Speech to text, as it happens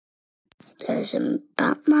there's a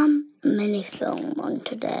Batman mini-film on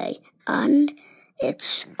today, and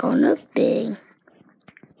it's gonna be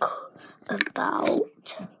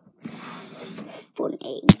about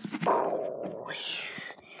funny.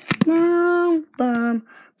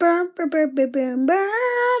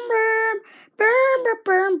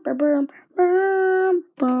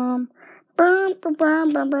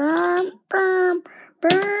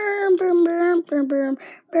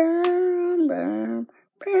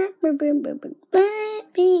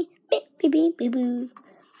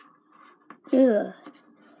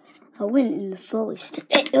 I went in the forest.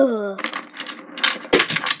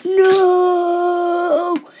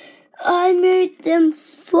 No! I made them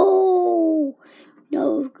fall.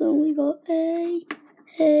 No, I've only got A,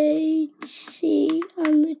 C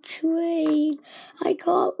on the train. I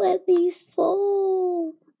can't let these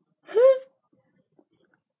fall.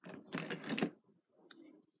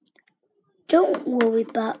 Don't worry,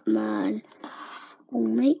 Batman. We'll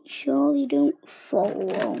make sure they don't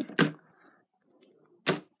fall,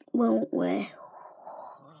 won't we?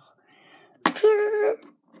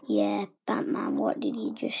 Yeah, Batman, what did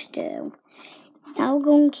you just do? Now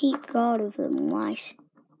go and keep guard of them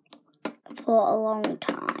for a long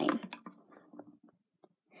time.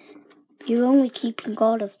 You're only keeping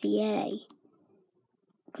guard of the A,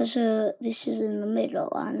 because this is in the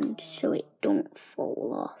middle, and so it don't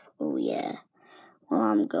fall off. Oh yeah. Well,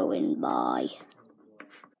 I'm going by.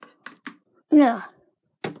 No.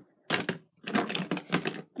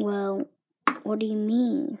 Well, what do you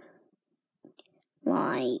mean?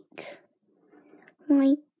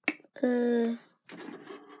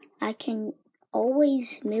 I can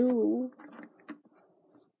always move,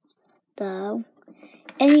 though.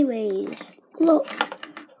 Anyways, look,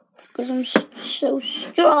 because I'm so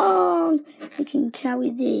strong, I can carry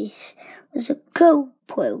this. There's a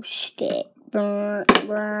GoPro stick.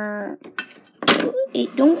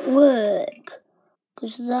 It don't work,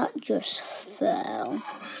 because that just fell.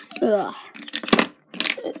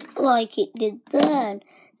 Like it did then.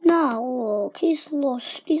 Now look, he's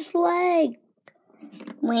lost his leg.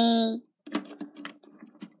 Wait.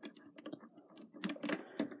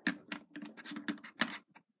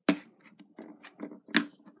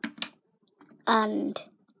 And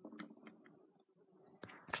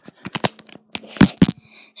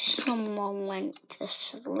someone went to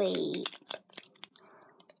sleep,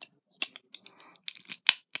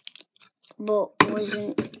 but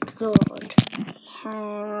wasn't good.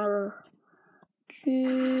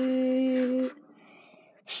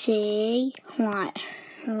 See, what?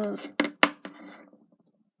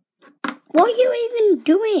 What are you even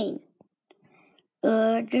doing?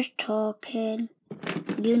 Just talking.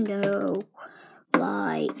 You know,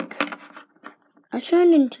 like, I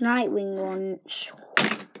turned into Nightwing once.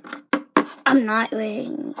 I'm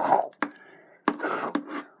Nightwing.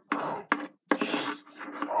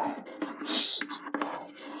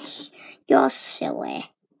 You're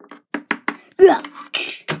silly.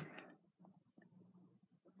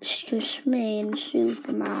 It's just me and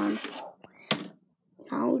Superman.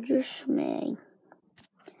 Now just me.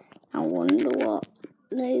 I wonder what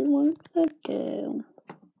they want to do.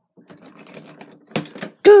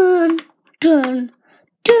 Dun, dun,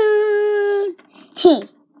 dun. Hey,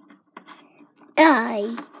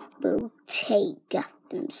 I will take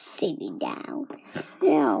Gotham City down.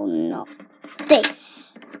 I'll knock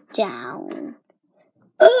this down.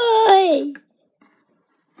 Oi!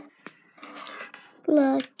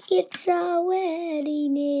 Look, it's already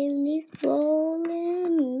nearly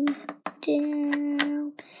falling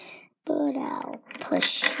down, but I'll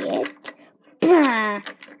push it. Blah,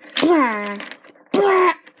 blah,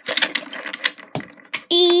 blah.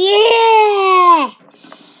 Yes!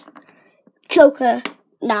 Joker,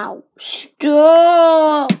 now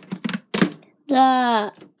stop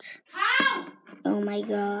that. How? Oh my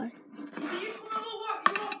God. Can you come over what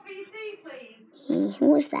you want for your tea, please? Who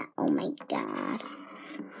was that? Oh my God.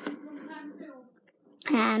 Sometime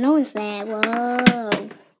soon. No one's there. Whoa.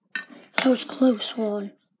 That was a close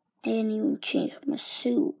one. I didn't even change my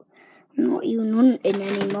suit. I'm not even hunting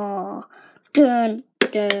anymore. Dun,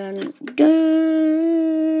 dun,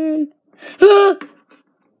 dun. Ah!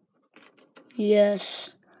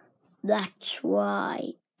 Yes, that's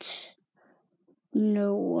right.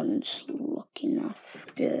 No one's looking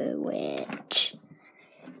after it.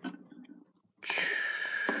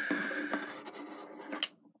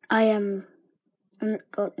 I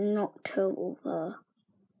got knocked over.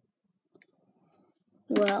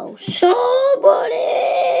 Well, somebody!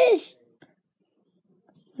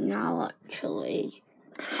 Now actually,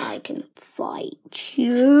 I can fight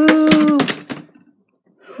you.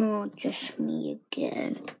 Oh, just me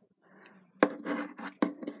again.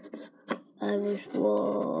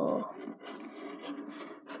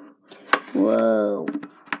 Whoa.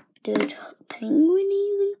 Did Penguin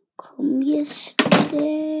even come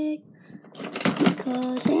yesterday?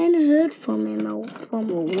 Because I hadn't heard from him from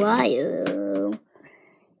a while.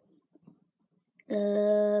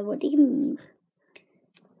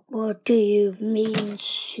 What do you mean,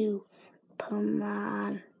 Superman?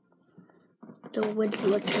 The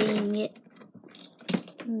Riddler came yet.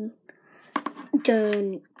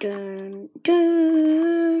 Dun, dun,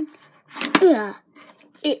 dun.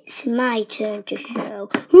 It's my turn to show.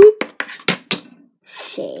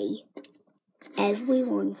 See,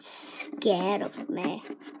 everyone's scared of me.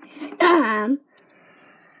 I'm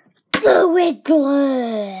the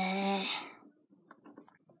Riddler.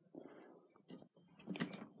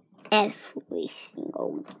 Every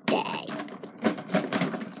single day.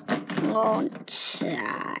 Once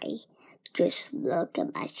I just look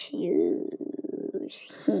at my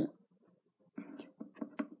shoes.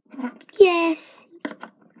 Yes,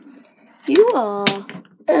 you are.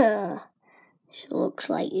 So looks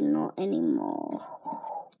like you're not anymore.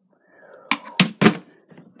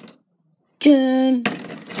 Dun,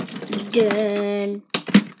 dun,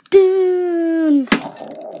 dun.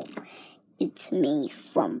 It's me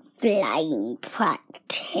from flying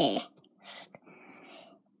practice.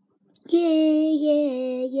 Yeah.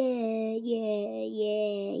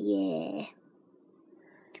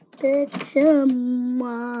 But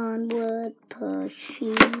someone would push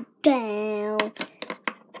you down.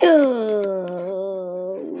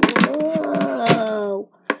 Oh, whoa.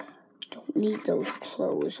 Don't need those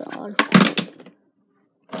clothes on.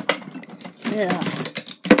 Yeah.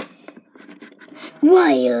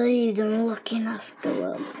 Why are you even looking after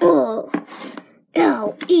them? Oh,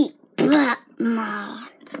 I'll eat that man.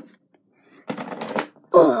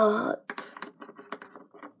 Oh,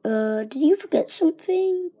 did you forget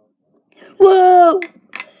something? Whoa!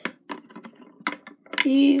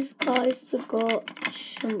 I forgot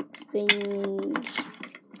something.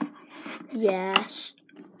 Yes.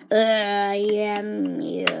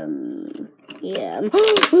 Yum.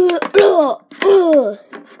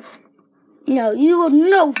 No, you are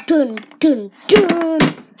no dun.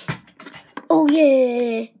 Oh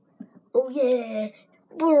yeah.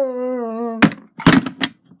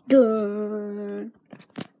 Dun.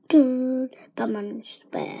 Batman's the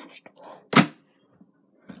best.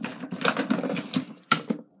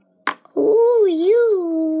 Oh, you.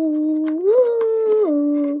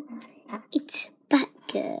 It's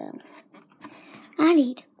Batgirl. I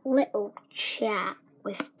need a little chat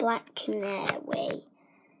with Black Canary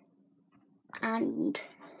and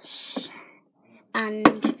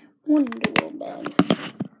Wonder Woman,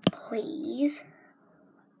 please.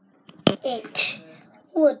 It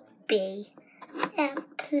would be a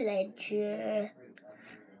pleasure.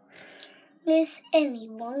 Is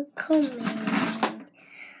anyone coming?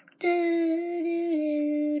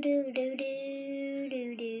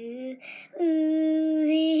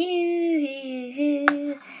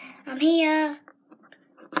 I'm here.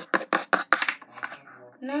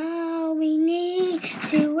 Now we need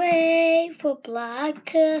to wait for Black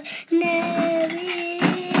Canary.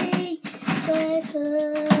 Where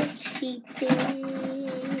could she be?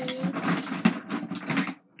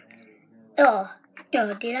 Oh,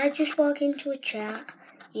 did I just walk into a chat?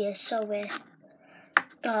 Yes, sorry.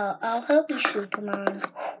 I'll help you, Superman.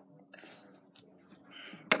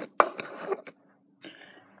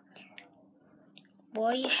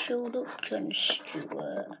 Why you showed up, John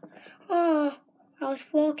Stewart? Oh, I was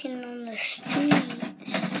walking on the streets.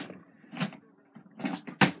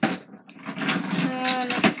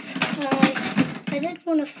 I didn't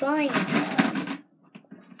want to find them.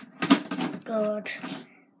 God.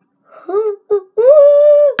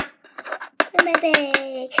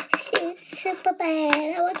 Baby,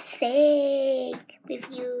 Superman, I want to stay with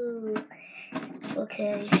you.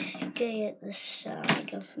 Okay, stay at the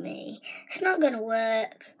side of me. It's not gonna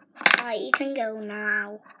work. Alright, you can go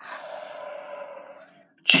now.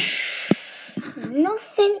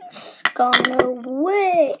 Nothing's gonna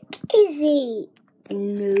work, is it?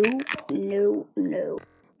 No.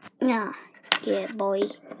 Yeah, boy.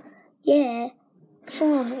 Yeah,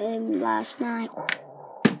 saw him last night.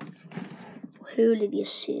 Who did you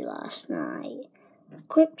see last night?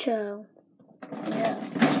 Crypto. Yeah.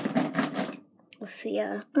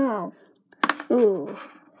 Fear. Oh. Ooh.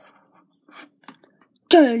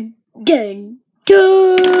 Dun.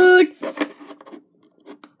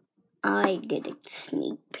 I did a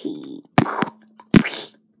sneak peek.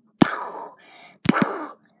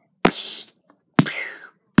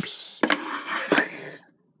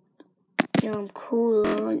 I'm cool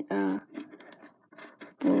on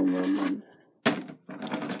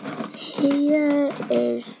Here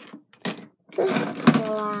is the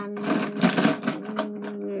planet.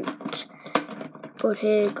 But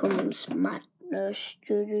here comes madness.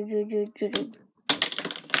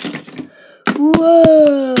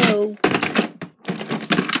 Whoa!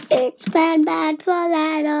 It's bad for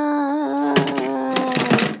ladder.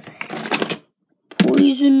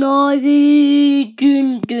 Poison ivy.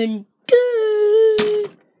 Dun dun dun.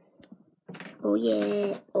 Oh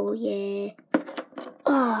yeah, oh yeah.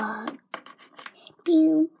 Oh.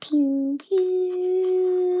 Pew pew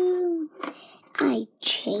pew. I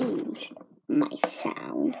changed my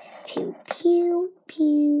sound to pew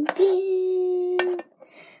pew pew.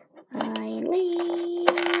 I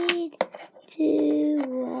lead to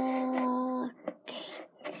walk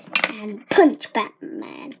and punch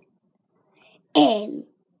Batman in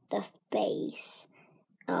the face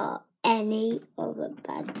or any other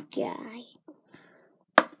bad guy.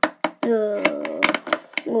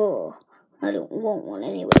 I don't want one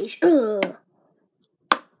anyways. Dun,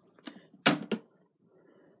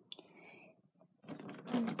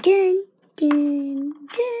 dun, dun.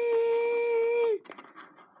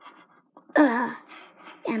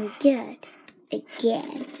 I'm good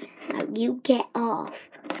again. Now you get off.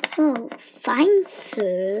 Oh, fine,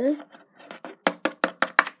 sir.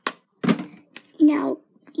 Now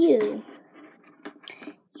you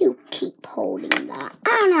keep holding that,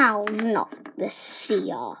 and I'll knock the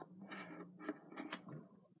sea off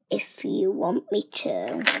if you want me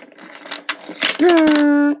to.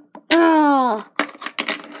 No!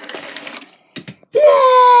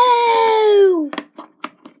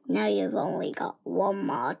 Now you've only got one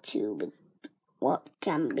more to what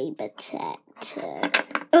can be protected.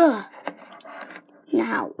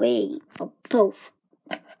 Now we are both,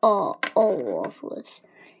 all of us,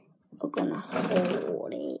 are gonna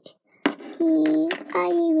hold it. I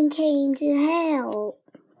even came to help.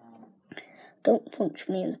 Don't punch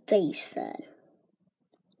me in the face then.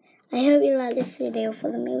 I hope you like this video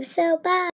for the music. So bye.